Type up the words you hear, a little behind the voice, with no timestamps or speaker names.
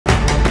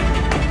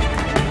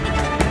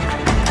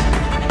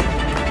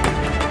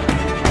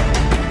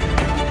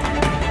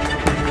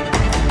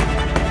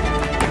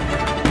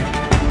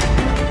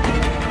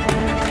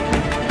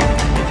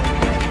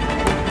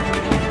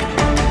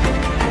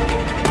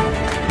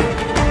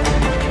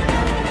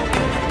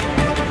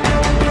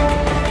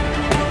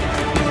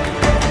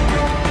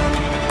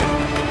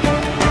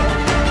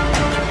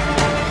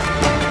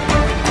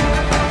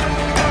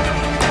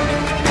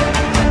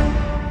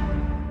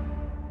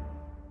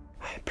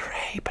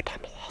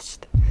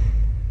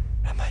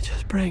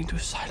praying to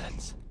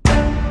silence.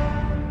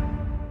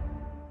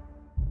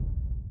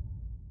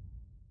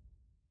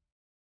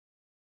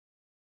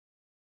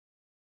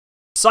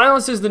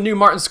 Silence is the new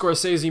Martin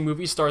Scorsese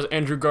movie, stars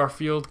Andrew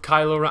Garfield,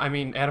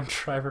 Adam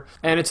Driver,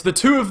 and it's the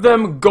two of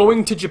them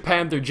going to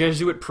Japan. They're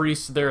Jesuit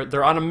priests.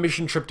 They're on a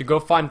mission trip to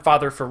go find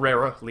Father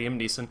Ferreira, Liam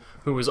Neeson,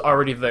 who was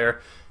already there.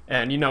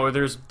 And, you know,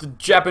 there's the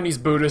Japanese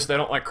Buddhists, they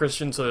don't like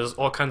Christians, so there's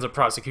all kinds of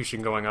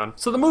prosecution going on.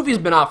 So the movie's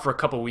been out for a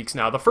couple weeks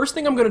now. The first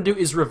thing I'm going to do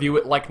is review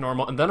it like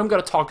normal, and then I'm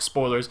going to talk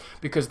spoilers,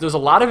 because there's a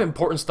lot of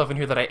important stuff in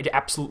here that I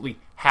absolutely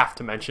have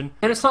to mention.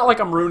 And it's not like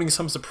I'm ruining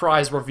some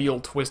surprise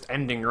reveal twist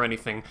ending or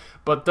anything,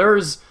 but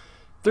there's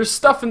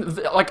stuff in,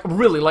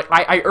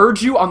 I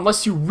urge you,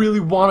 unless you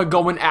really want to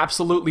go in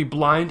absolutely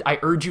blind, I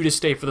urge you to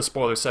stay for the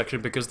spoiler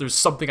section, because there's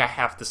something I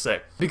have to say.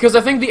 Because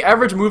I think the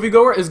average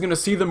moviegoer is going to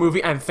see the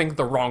movie and think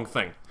the wrong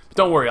thing.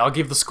 Don't worry, I'll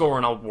give the score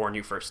and I'll warn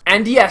you first.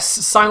 And yes,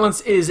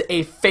 Silence is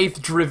a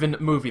faith-driven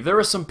movie. There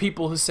are some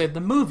people who say the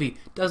movie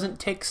doesn't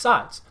take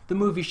sides. The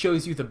movie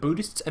shows you the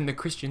Buddhists and the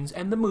Christians,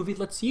 and the movie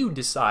lets you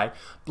decide,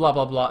 blah,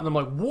 blah, blah. And I'm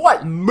like,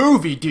 what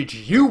movie did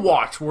you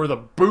watch where the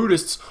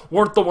Buddhists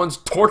weren't the ones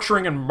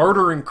torturing and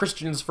murdering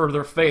Christians for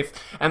their faith,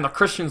 and the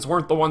Christians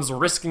weren't the ones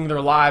risking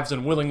their lives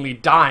and willingly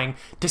dying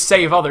to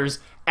save others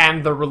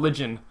and their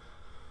religion?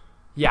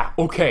 Yeah,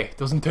 okay,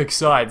 doesn't take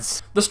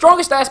sides. The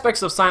strongest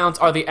aspects of Silence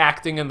are the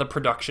acting and the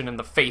production and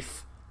the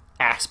faith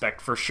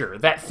aspect, for sure.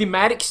 That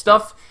thematic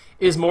stuff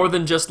is more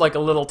than just like a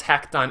little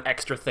tacked on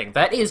extra thing.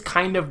 That is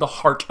kind of the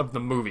heart of the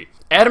movie.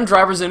 Adam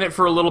Driver's in it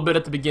for a little bit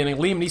at the beginning.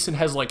 Liam Neeson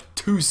has like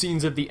 2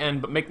 scenes at the end,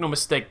 but make no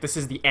mistake, this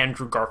is the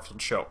Andrew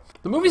Garfield show.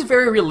 The movie's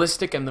very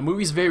realistic and the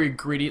movie's very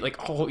gritty.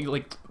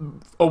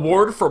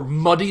 Award for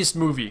muddiest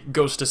movie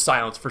goes to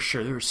Silence for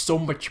sure. There's so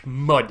much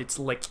mud, it's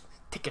like,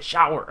 take a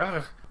shower.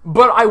 Ugh.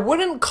 But I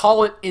wouldn't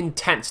call it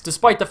intense,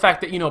 despite the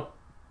fact that, you know,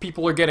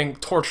 people are getting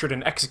tortured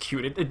and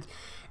executed.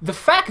 The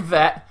fact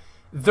that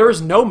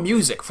there's no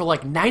music for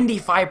like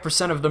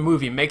 95% of the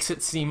movie makes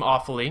it seem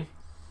awfully,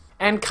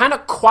 and kind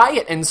of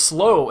quiet and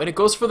slow, and it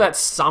goes for that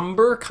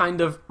somber kind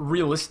of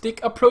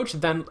realistic approach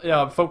than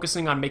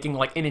focusing on making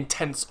like an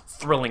intense,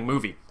 thrilling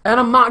movie. And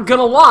I'm not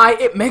gonna lie,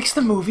 it makes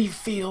the movie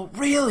feel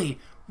really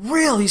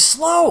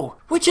slow,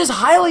 which is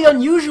highly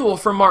unusual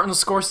for Martin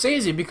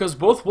Scorsese, because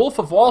both Wolf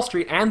of Wall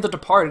Street and The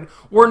Departed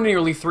were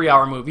nearly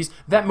 3-hour movies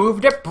that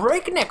moved at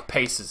breakneck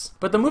paces.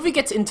 But the movie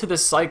gets into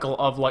this cycle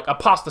of like,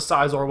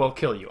 apostatize or we'll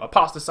kill you,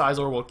 apostatize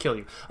or we'll kill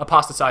you.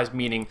 Apostatize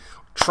meaning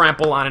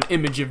trample on an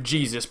image of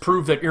Jesus,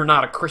 prove that you're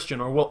not a Christian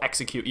or we'll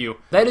execute you.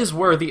 That is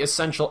where the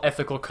essential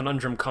ethical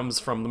conundrum comes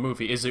from the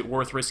movie. Is it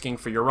worth risking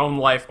for your own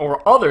life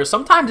or others?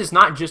 Sometimes it's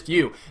not just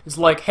you. It's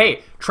like,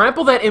 hey,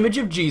 trample that image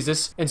of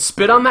Jesus and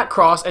spit on that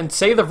cross and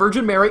say the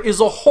Virgin Mary is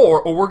a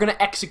whore or we're gonna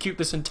execute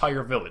this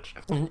entire village.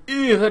 And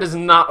that is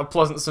not a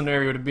pleasant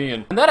scenario to be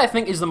in. And that, I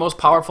think, is the most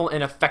powerful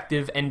and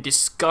effective and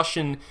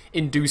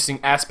discussion-inducing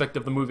aspect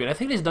of the movie, and I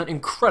think it is done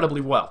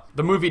incredibly well.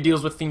 The movie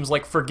deals with themes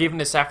like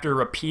forgiveness after a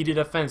repeated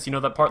offense. You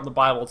know, that part in the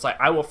Bible, it's like,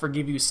 I will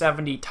forgive you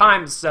 70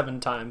 times 7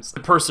 times.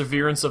 The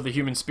perseverance of the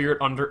human spirit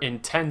under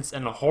intense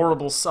and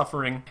horrible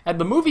suffering.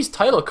 And the movie's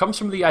title comes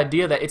from the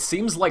idea that it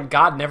seems like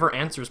God never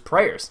answers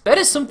prayers. That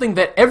is something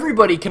that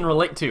everybody can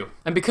relate to.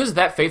 And because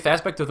that faith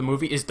aspect of the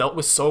movie is dealt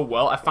with so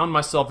well, I found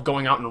myself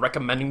going out and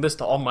recommending this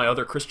to all my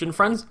other Christian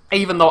friends,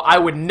 even though I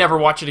would never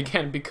watch it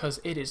again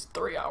because it is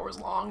 3 hours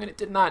long and it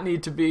did not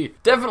need to be.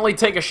 Definitely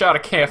take a shot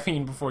of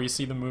caffeine before you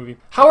see the movie.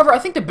 However, I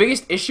think the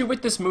biggest issue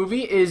with this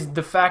movie is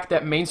the fact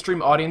that mainstream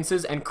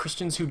audiences and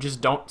Christians who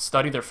just don't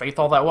study their faith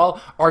all that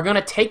well are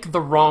gonna take the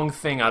wrong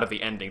thing out of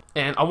the ending.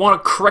 And I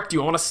want to correct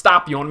you, I want to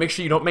stop you, I want to make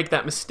sure you don't make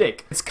that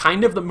mistake. It's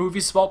kind of the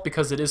movie's fault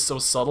because it is so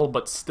subtle,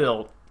 but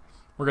still,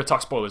 we're gonna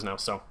talk spoilers now,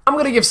 so. I'm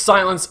gonna give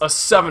Silence a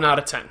 7 out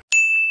of 10.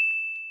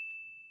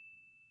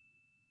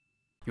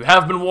 You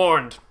have been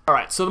warned.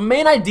 Alright, so the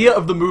main idea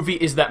of the movie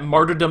is that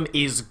martyrdom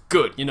is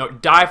good. You know,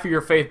 die for your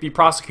faith, be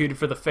prosecuted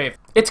for the faith.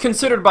 It's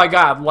considered by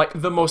God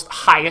like the most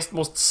highest,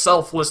 most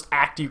selfless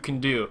act you can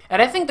do.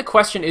 And I think the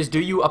question is,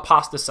 do you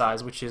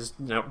apostatize, which is,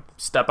 you know,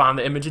 step on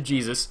the image of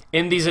Jesus,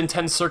 in these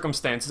intense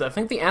circumstances? I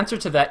think the answer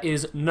to that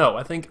is no.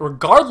 I think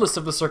regardless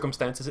of the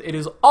circumstances, it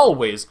is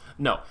always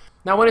no.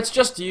 Now, when it's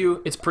just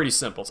you, it's pretty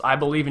simple. I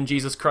believe in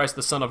Jesus Christ,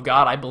 the Son of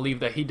God. I believe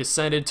that He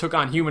descended, took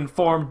on human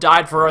form,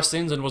 died for our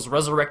sins, and was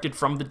resurrected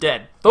from the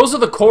dead. Those are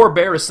the core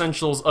bare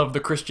essentials of the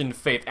Christian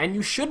faith, and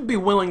you should be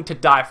willing to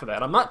die for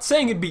that. I'm not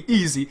saying it'd be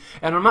easy,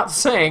 and I'm not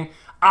saying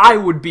I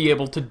would be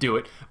able to do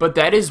it, but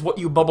that is what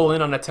you bubble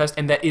in on a test,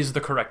 and that is the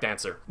correct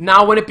answer.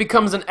 Now, when it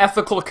becomes an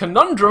ethical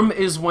conundrum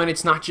is when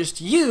it's not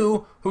just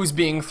you who's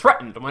being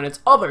threatened, when it's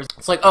others.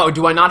 It's like, oh,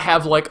 do I not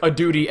have, like, a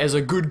duty as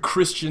a good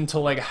Christian to,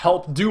 like,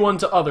 help do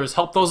unto others,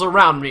 help those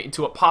around me,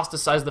 to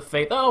apostatize the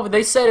faith? Oh,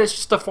 they said it's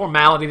just a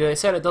formality. They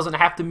said it doesn't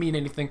have to mean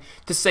anything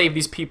to save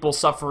these people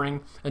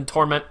suffering and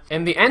torment.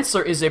 And the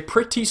answer is a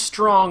pretty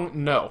strong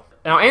no.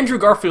 Now, Andrew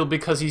Garfield,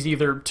 because he's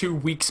either too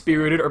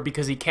weak-spirited or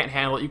because he can't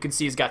handle it, you can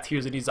see he's got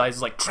tears in his eyes.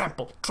 He's like,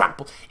 trample,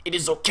 trample, it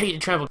is okay to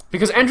trample.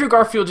 Because Andrew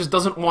Garfield just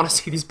doesn't want to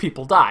see these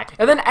people die.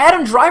 And then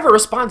Adam Driver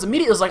responds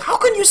immediately, like, how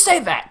can you say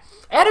that?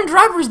 Adam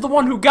Driver is the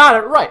one who got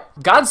it right.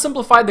 God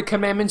simplified the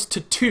commandments to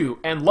 2,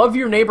 and love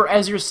your neighbor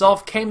as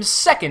yourself came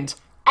second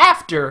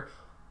after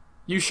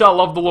you shall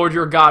love the Lord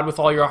your God with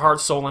all your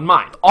heart, soul, and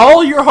mind.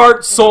 All your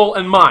heart, soul,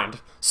 and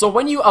mind. So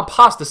when you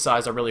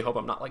apostatize, I really hope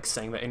I'm not like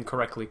saying that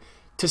incorrectly,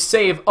 to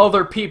save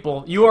other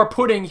people, you are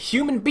putting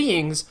human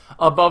beings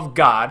above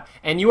God,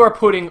 and you are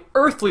putting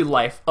earthly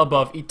life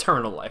above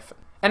eternal life.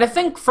 And I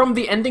think from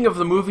the ending of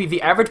the movie,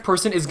 the average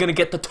person is going to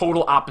get the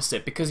total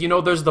opposite. Because, you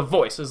know, there's the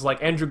voice. It's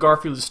like Andrew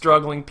Garfield is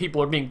struggling,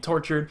 people are being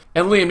tortured,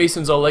 and Liam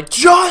Neeson's all like,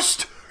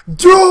 just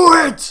do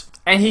it!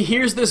 And he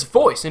hears this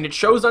voice, and it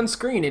shows on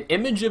screen an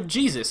image of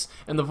Jesus.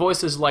 And the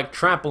voice is like,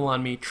 trample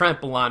on me,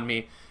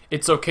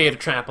 it's okay to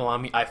trample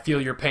on me, I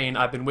feel your pain,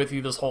 I've been with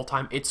you this whole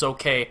time, it's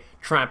okay,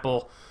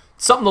 trample.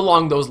 Something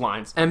along those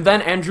lines. And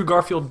then Andrew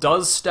Garfield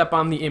does step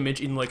on the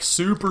image in like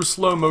super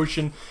slow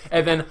motion,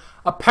 and then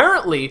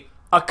apparently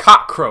a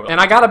cock crowed. And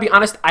I gotta be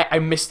honest, I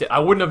missed it. I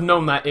wouldn't have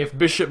known that if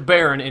Bishop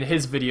Barron in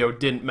his video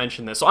didn't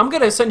mention this. So I'm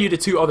gonna send you to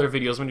 2 other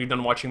videos when you're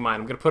done watching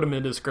mine. I'm gonna put them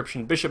in the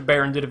description. Bishop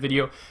Barron did a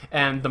video,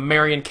 and the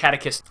Marian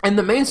Catechist. And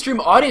the mainstream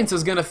audience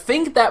is gonna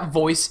think that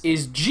voice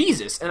is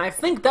Jesus. And I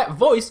think that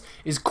voice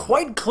is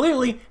quite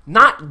clearly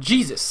not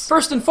Jesus.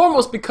 First and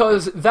foremost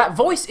because that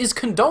voice is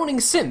condoning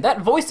sin.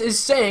 That voice is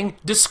saying,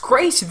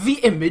 disgrace the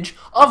image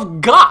of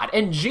God.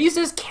 And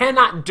Jesus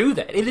cannot do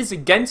that. It is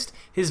against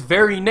his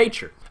very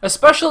nature.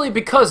 Especially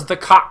because the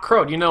cock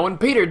crowed, you know, when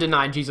Peter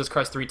denied Jesus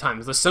Christ 3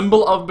 times, the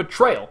symbol of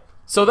betrayal.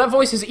 So that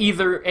voice is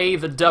either A,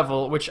 the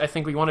devil, which I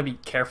think we want to be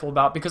careful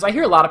about, because I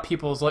hear a lot of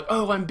people is like,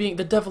 oh,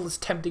 the devil is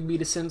tempting me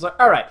to sin. It's like,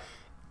 alright,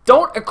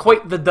 don't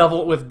equate the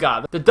devil with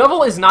God. The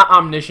devil is not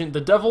omniscient,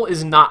 the devil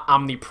is not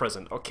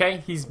omnipresent,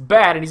 okay? He's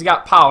bad and he's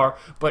got power,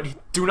 but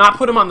do not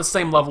put him on the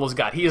same level as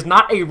God. He is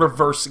not a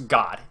reverse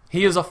God.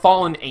 He is a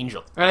fallen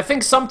angel. And I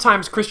think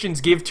sometimes Christians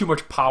give too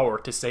much power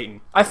to Satan.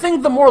 I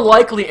think the more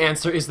likely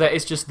answer is that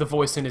it's just the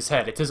voice in his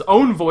head. It's his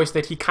own voice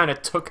that he kind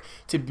of took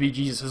to be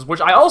Jesus', which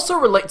I also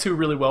relate to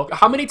really well.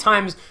 How many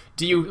times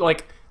do you,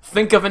 like,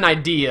 think of an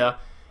idea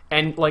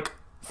and, like,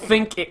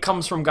 think it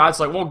comes from God?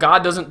 It's like, well,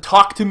 God doesn't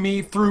talk to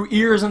me through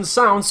ears and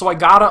sounds, so I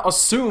gotta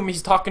assume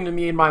he's talking to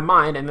me in my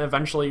mind, and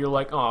eventually you're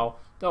like, oh,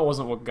 that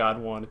wasn't what God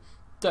wanted.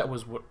 That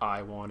was what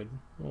I wanted.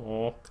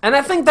 Aww. And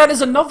I think that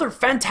is another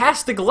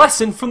fantastic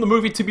lesson from the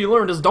movie to be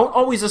learned, is don't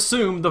always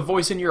assume the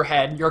voice in your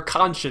head, your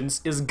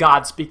conscience, is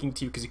God speaking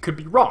to you, because he could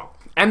be wrong.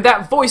 And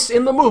that voice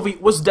in the movie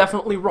was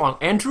definitely wrong.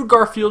 Andrew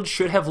Garfield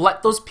should have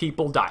let those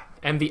people die.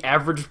 And the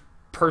average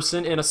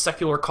person in a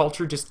secular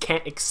culture just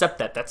can't accept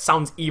that. That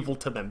sounds evil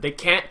to them. They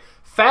can't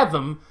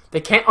fathom, they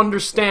can't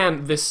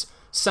understand this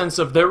sense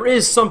of there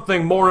is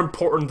something more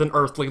important than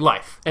earthly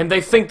life. And they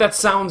think that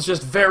sounds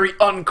just very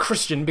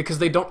un-Christian because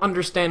they don't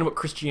understand what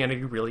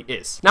Christianity really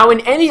is. Now, in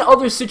any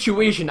other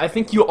situation, I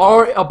think you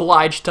are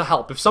obliged to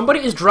help. If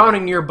somebody is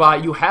drowning nearby,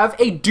 you have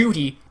a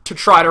duty to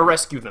try to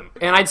rescue them.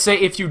 And I'd say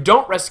if you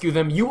don't rescue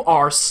them, you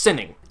are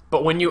sinning.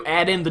 But when you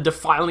add in the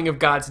defiling of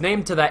God's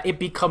name to that, it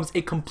becomes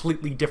a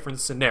completely different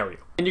scenario.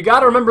 And you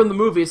gotta remember in the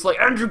movie, it's like,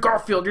 Andrew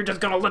Garfield, you're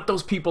just gonna let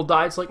those people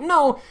die. It's like,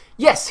 no,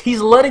 yes,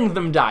 he's letting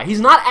them die. He's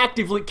not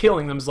actively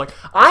killing them. It's like,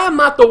 I am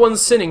not the one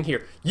sinning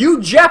here. You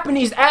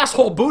Japanese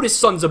asshole Buddhist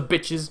sons of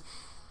bitches,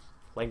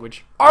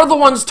 language, are the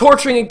ones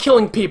torturing and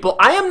killing people.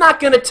 I am not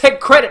gonna take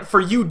credit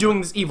for you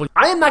doing this evil.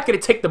 I am not gonna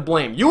take the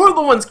blame. You are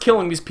the ones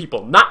killing these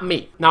people, not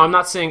me. Now, I'm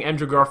not saying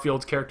Andrew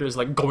Garfield's character is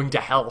like going to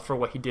hell for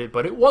what he did,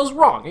 but it was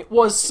wrong. It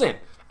was sin.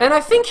 And I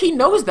think he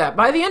knows that.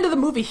 By the end of the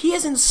movie, he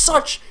is in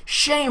such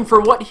shame for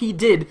what he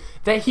did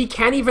that he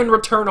can't even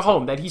return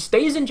home. That he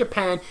stays in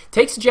Japan,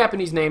 takes a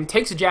Japanese name,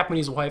 takes a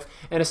Japanese wife,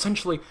 and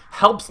essentially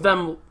helps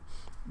them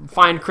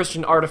find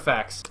Christian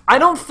artifacts. I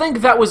don't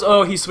think that was,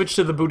 oh, he switched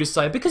to the Buddhist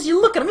side, because you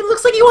look at him, it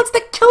looks like he wants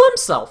to kill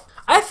himself.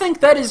 I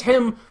think that is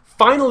him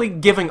finally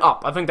giving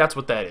up. I think that's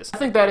what that is. I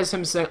think that is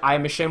him saying, I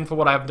am ashamed for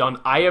what I have done,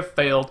 I have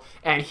failed,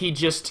 and he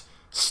just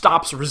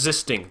stops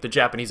resisting the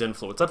Japanese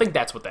influence. I think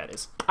that's what that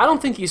is. I don't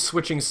think he's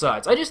switching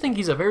sides. I just think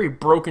he's a very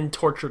broken,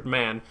 tortured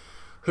man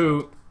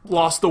who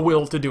lost the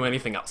will to do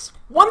anything else.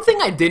 One thing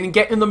I didn't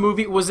get in the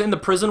movie was in the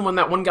prison when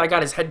that one guy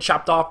got his head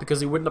chopped off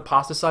because he wouldn't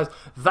apostatize.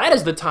 That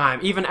is the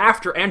time, even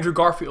after Andrew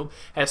Garfield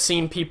has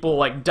seen people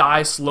like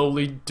die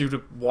slowly due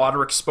to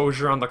water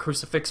exposure on the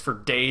crucifix for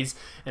days,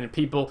 and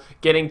people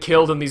getting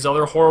killed in these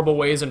other horrible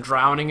ways and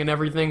drowning and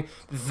everything.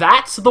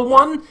 That's the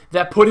one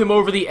that put him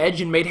over the edge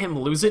and made him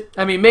lose it.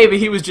 I mean, maybe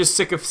he was just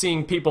sick of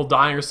seeing people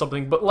dying or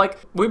something, but like,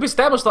 we've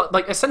established that,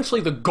 like,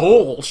 essentially the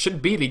goal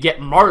should be to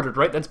get martyred,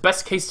 right? That's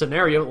best case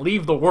scenario.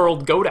 Leave the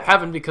world, go to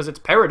heaven because it's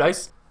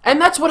paradise. And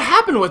that's what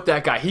happened with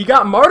that guy. He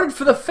got martyred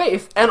for the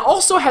faith and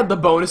also had the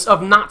bonus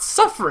of not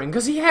suffering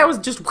because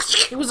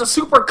it was a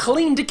super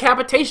clean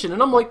decapitation. And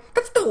I'm like,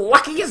 that's the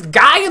luckiest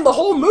guy in the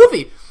whole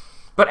movie.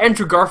 But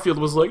Andrew Garfield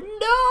was like,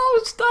 no,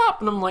 stop.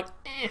 And I'm like,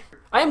 eh.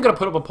 I am going to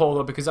put up a poll,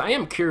 though, because I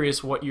am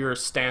curious what your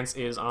stance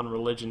is on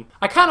religion.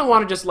 I kind of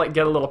want to just, like,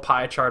 get a little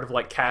pie chart of,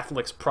 like,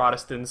 Catholics,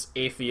 Protestants,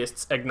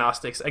 atheists,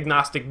 agnostics.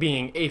 Agnostic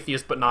being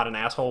atheist but not an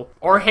asshole.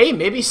 Or, hey,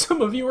 maybe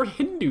some of you are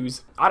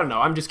Hindus. I don't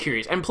know. I'm just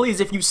curious. And please,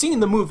 if you've seen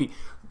the movie,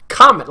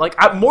 comment. Like,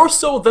 more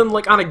so than,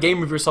 like, on a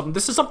game review or something.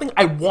 This is something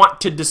I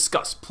want to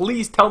discuss.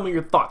 Please tell me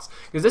your thoughts.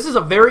 Because this is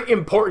a very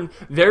important,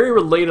 very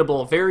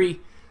relatable, very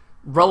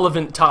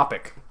relevant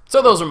topic.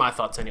 So those are my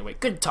thoughts anyway.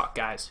 Good talk,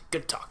 guys.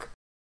 Good talk.